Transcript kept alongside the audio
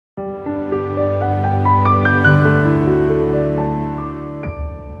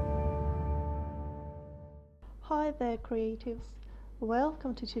Hi there creatives!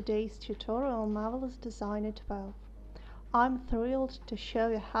 Welcome to today's tutorial on Marvelous Designer 12. I'm thrilled to show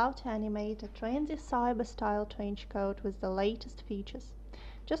you how to animate a trendy cyber style trench coat with the latest features.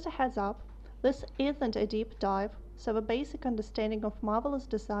 Just a heads up, this isn't a deep dive, so a basic understanding of Marvelous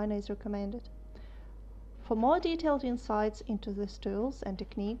Designer is recommended. For more detailed insights into these tools and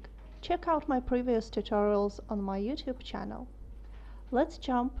technique, check out my previous tutorials on my YouTube channel. Let's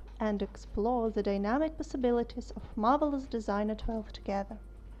jump and explore the dynamic possibilities of Marvelous Designer 12 together.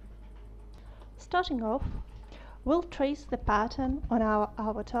 Starting off, we'll trace the pattern on our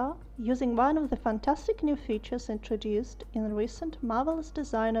avatar using one of the fantastic new features introduced in recent Marvelous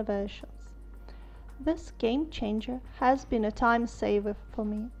Designer versions. This game changer has been a time saver for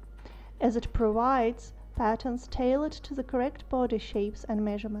me, as it provides patterns tailored to the correct body shapes and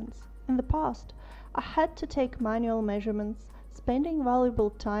measurements. In the past, I had to take manual measurements, spending valuable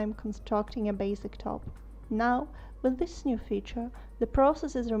time constructing a basic top. Now, with this new feature, the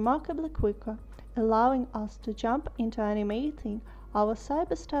process is remarkably quicker, allowing us to jump into animating our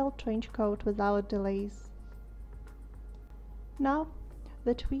cyber-style trench coat without delays. Now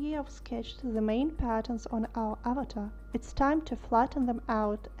that we have sketched the main patterns on our avatar, it's time to flatten them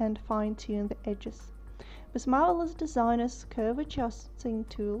out and fine-tune the edges. With Marvelous Designer's curve adjusting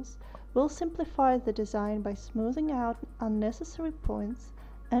tools, we'll simplify the design by smoothing out unnecessary points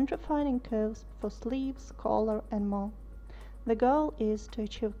and refining curves for sleeves, collar, and more. The goal is to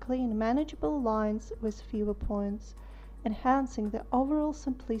achieve clean, manageable lines with fewer points, enhancing the overall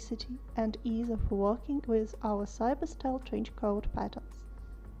simplicity and ease of working with our cyber-style trench coat patterns.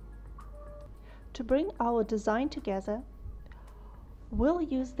 To bring our design together, we'll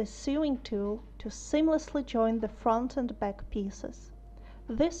use the sewing tool to seamlessly join the front and back pieces.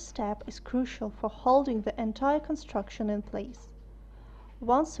 This step is crucial for holding the entire construction in place.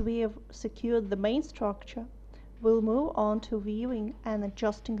 Once we have secured the main structure, we'll move on to viewing and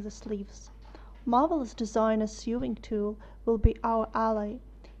adjusting the sleeves. Marvelous Designer's sewing tool will be our ally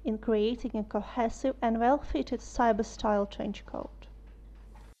in creating a cohesive and well-fitted cyber-style trench coat.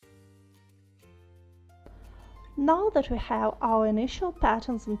 Now that we have our initial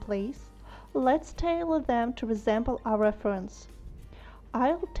patterns in place, let's tailor them to resemble our reference.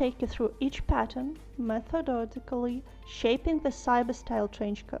 I'll take you through each pattern, methodically shaping the cyber-style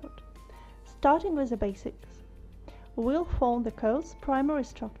trench coat. Starting with the basics, we'll form the coat's primary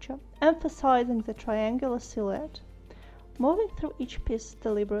structure, emphasizing the triangular silhouette. Moving through each piece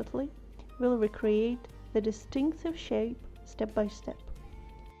deliberately, we'll recreate the distinctive shape step by step.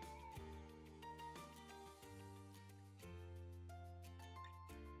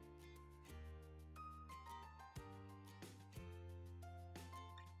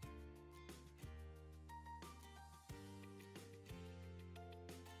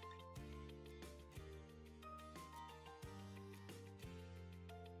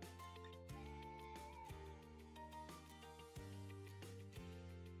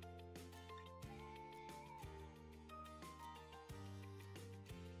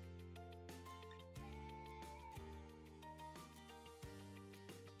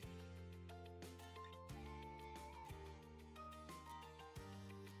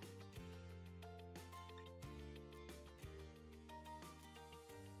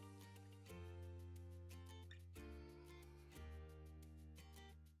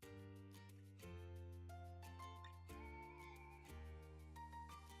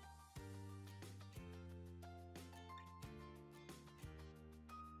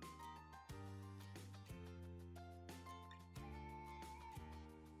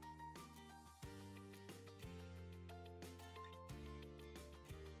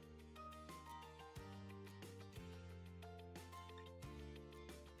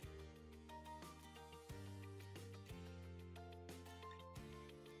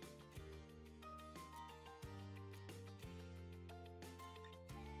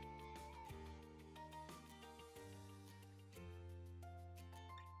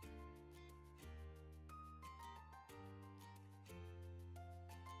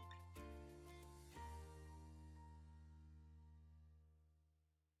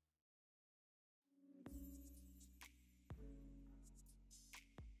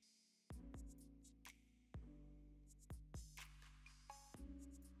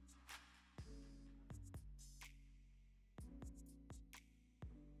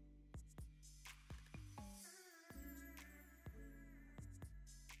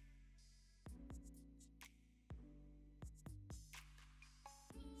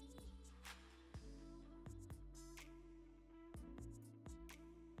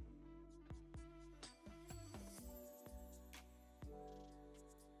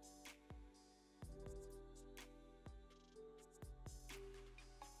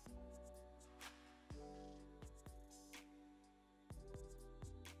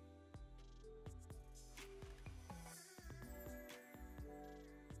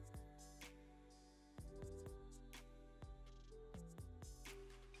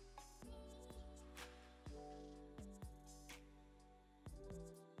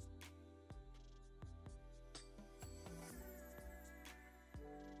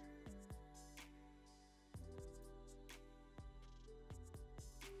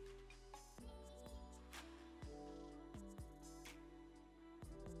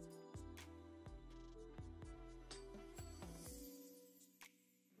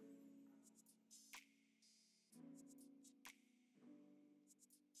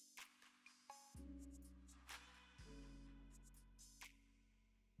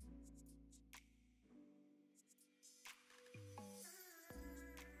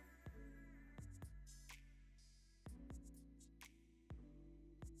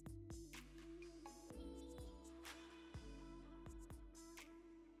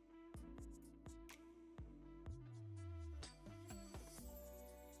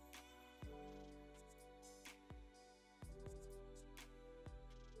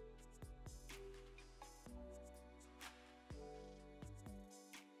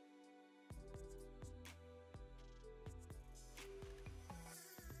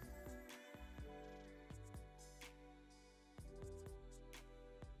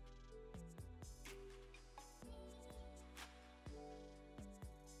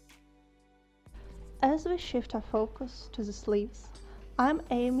 As we shift our focus to the sleeves, I'm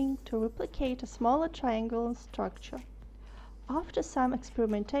aiming to replicate a smaller triangular structure. After some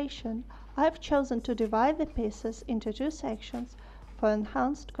experimentation, I've chosen to divide the pieces into two sections for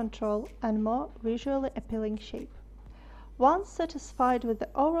enhanced control and more visually appealing shape. Once satisfied with the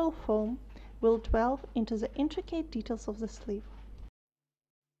overall form, we'll delve into the intricate details of the sleeve.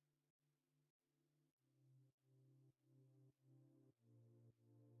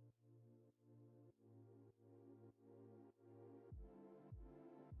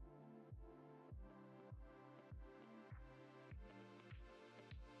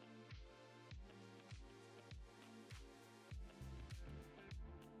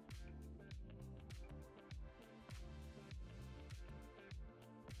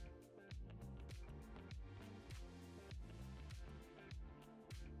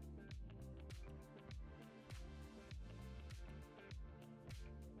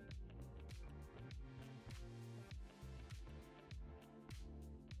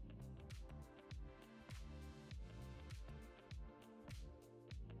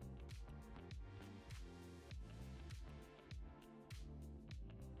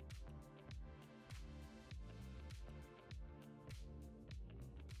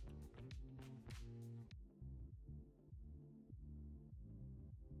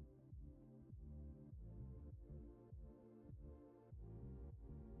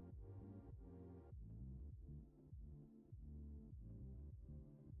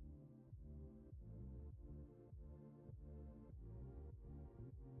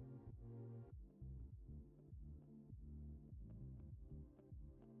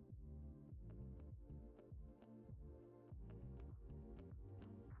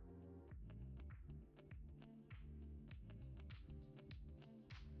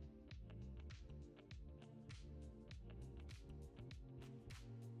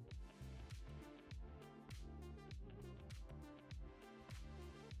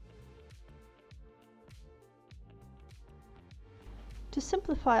 To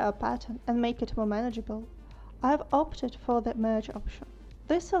simplify our pattern and make it more manageable, I've opted for the merge option.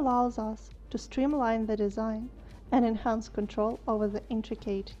 This allows us to streamline the design and enhance control over the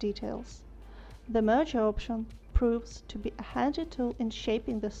intricate details. The merge option proves to be a handy tool in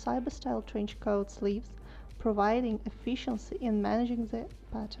shaping the cyber-style trench coat sleeves, providing efficiency in managing the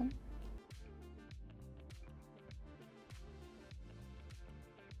pattern.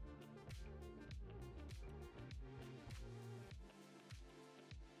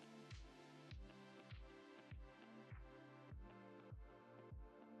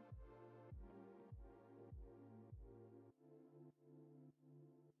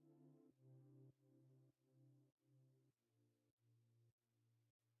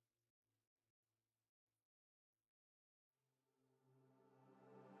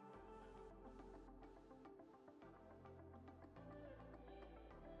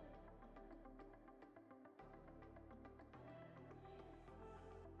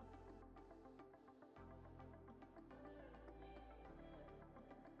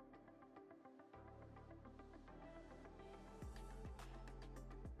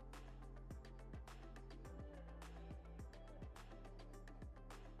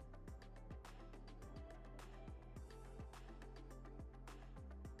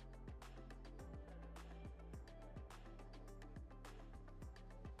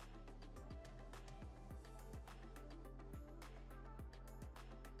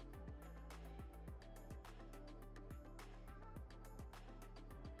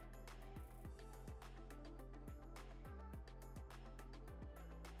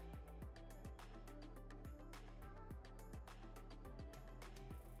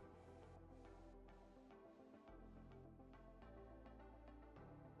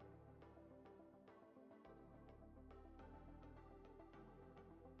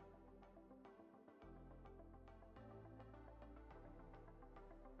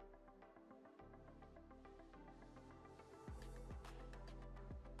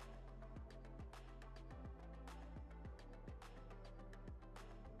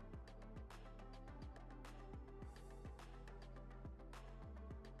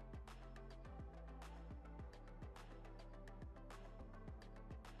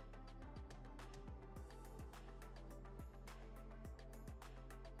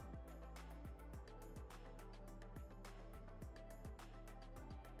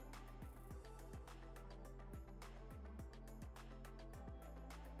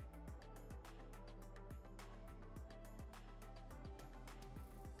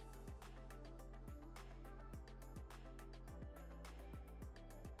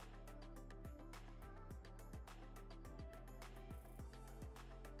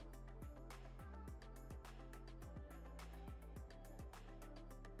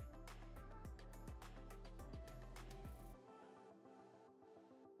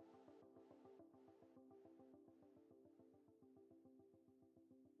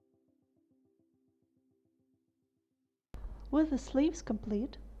 With the sleeves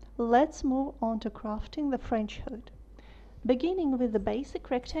complete, let's move on to crafting the French hood. Beginning with the basic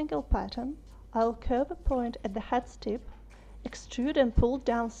rectangle pattern, I'll curve a point at the head's tip, extrude and pull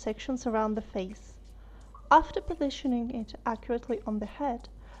down sections around the face. After positioning it accurately on the head,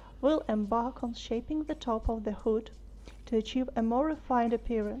 we'll embark on shaping the top of the hood to achieve a more refined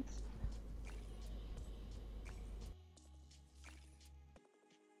appearance.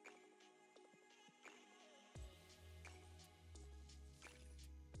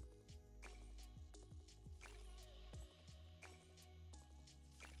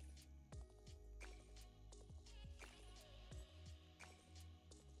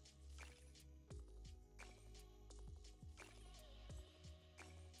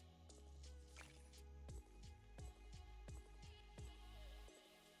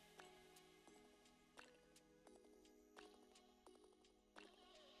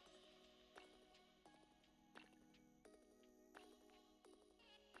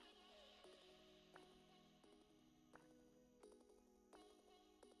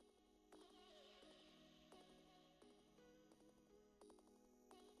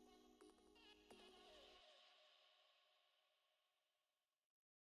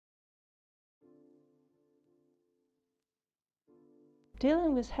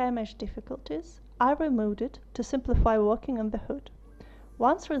 Dealing with hair mesh difficulties, I removed it to simplify working on the hood.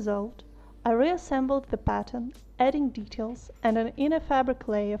 Once resolved, I reassembled the pattern, adding details and an inner fabric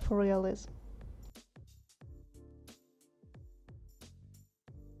layer for realism.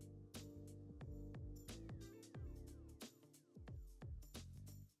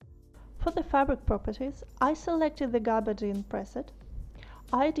 For the fabric properties, I selected the gabardine pressed,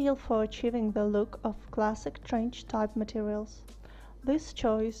 ideal for achieving the look of classic trench type materials. This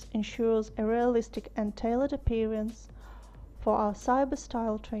choice ensures a realistic and tailored appearance for our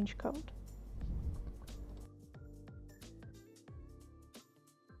cyber-style trench coat.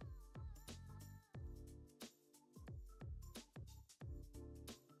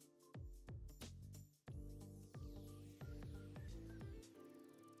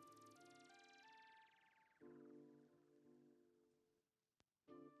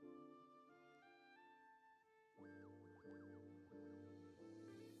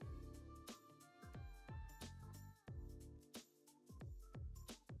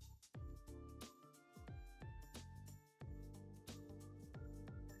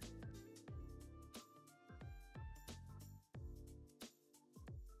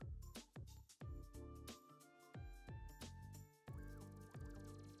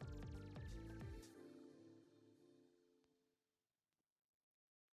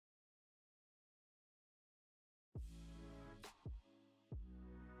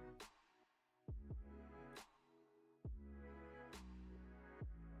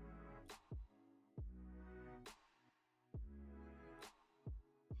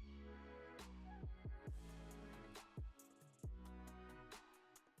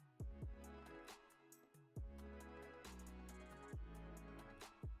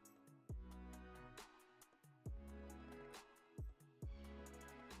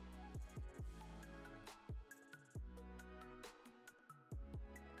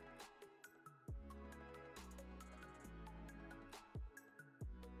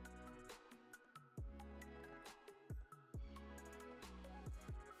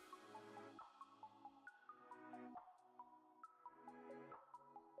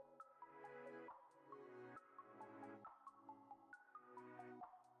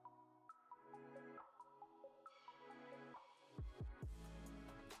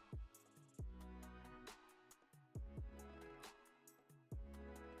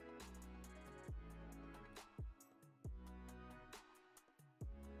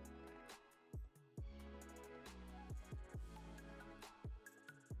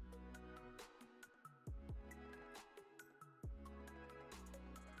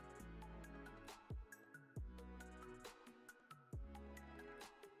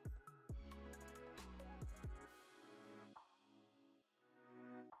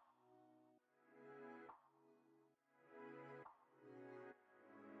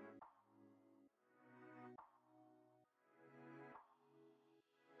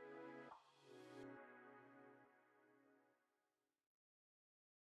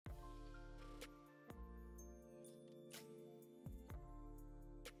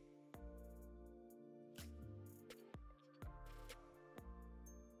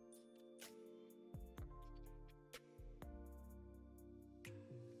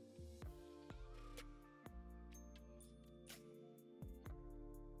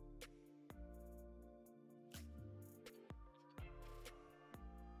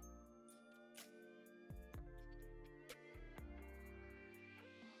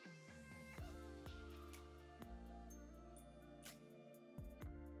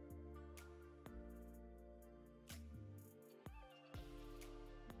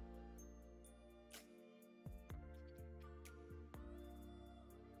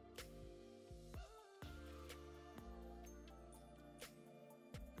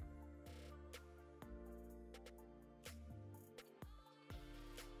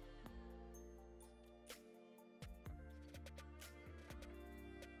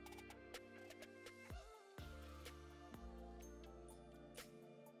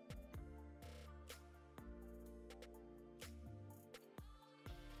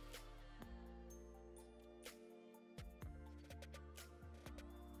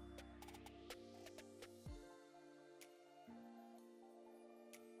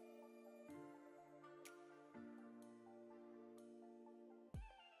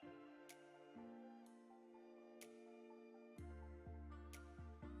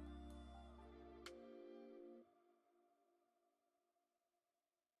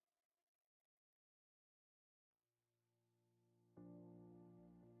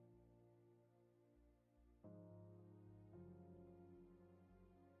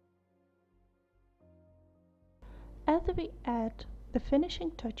 As we add the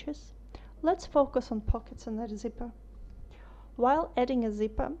finishing touches, let's focus on pockets in the zipper. While adding a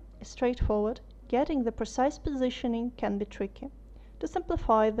zipper is straightforward, getting the precise positioning can be tricky. To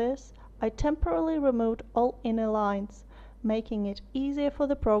simplify this, I temporarily removed all inner lines, making it easier for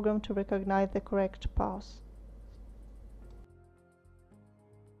the program to recognize the correct path.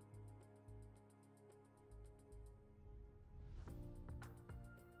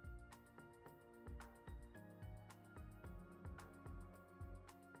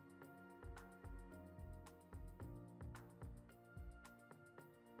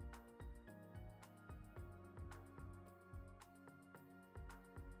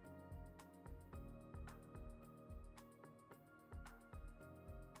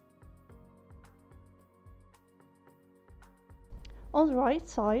 On the right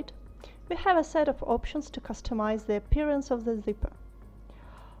side, we have a set of options to customize the appearance of the zipper.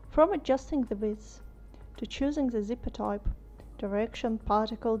 From adjusting the width, to choosing the zipper type, direction,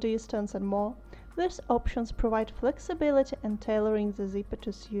 particle distance, and more, these options provide flexibility and tailoring the zipper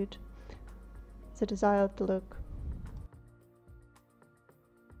to suit the desired look.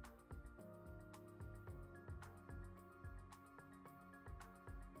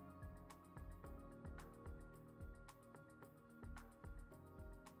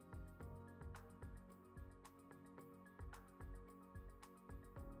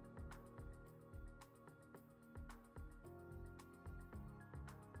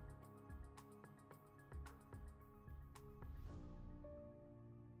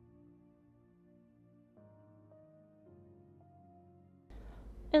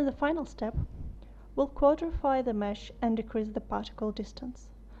 In the final step, we'll quadrify the mesh and decrease the particle distance.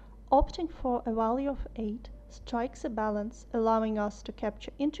 Opting for a value of 8 strikes a balance, allowing us to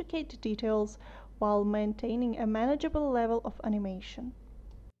capture intricate details while maintaining a manageable level of animation.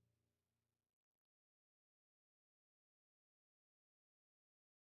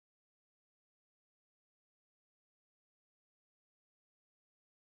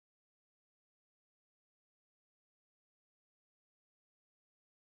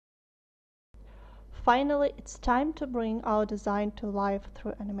 Finally, it's time to bring our design to life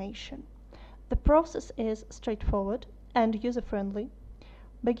through animation. The process is straightforward and user-friendly.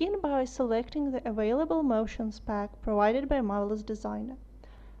 Begin by selecting the available motions pack provided by Marvelous Designer.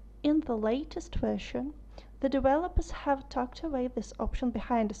 In the latest version, the developers have tucked away this option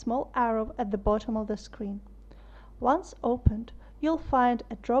behind a small arrow at the bottom of the screen. Once opened, you'll find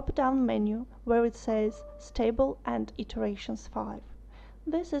a drop-down menu where it says Stable and Iterations 5.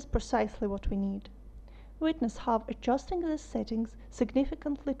 This is precisely what we need. Witness how adjusting these settings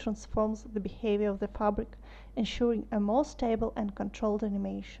significantly transforms the behavior of the fabric, ensuring a more stable and controlled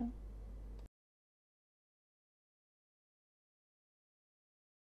animation.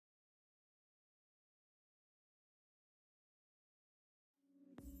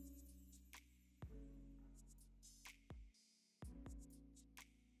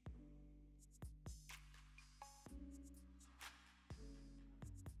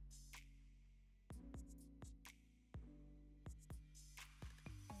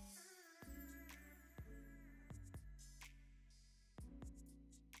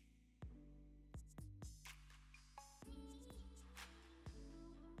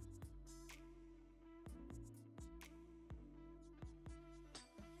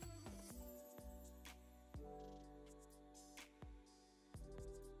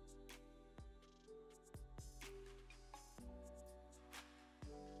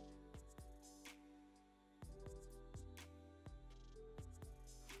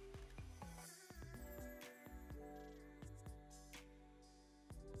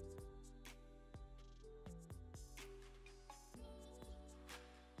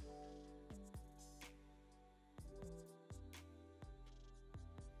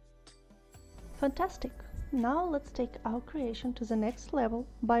 Fantastic! Now let's take our creation to the next level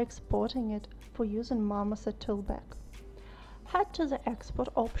by exporting it for use in Marmoset Toolbag. Head to the Export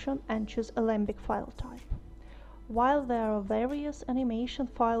option and choose Alembic file type. While there are various animation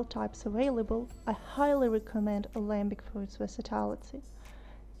file types available, I highly recommend Alembic for its versatility.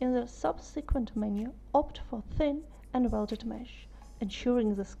 In the subsequent menu, opt for Thin and Welded Mesh,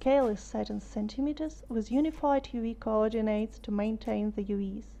 ensuring the scale is set in centimeters with unified UV coordinates to maintain the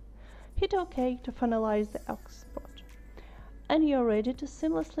UVs. Hit OK to finalize the export. And you're ready to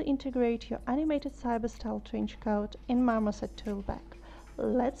seamlessly integrate your animated cyberstyle trench coat in Marmoset Toolbag.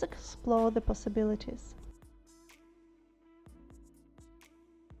 Let's explore the possibilities.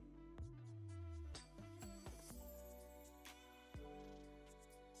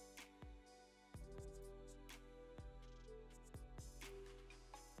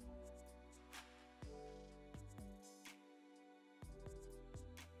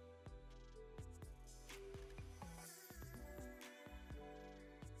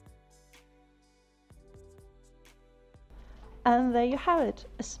 And there you have it,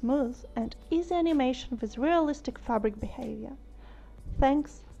 a smooth and easy animation with realistic fabric behavior.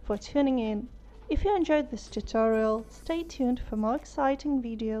 Thanks for tuning in. If you enjoyed this tutorial, stay tuned for more exciting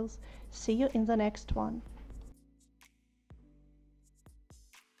videos. See you in the next one.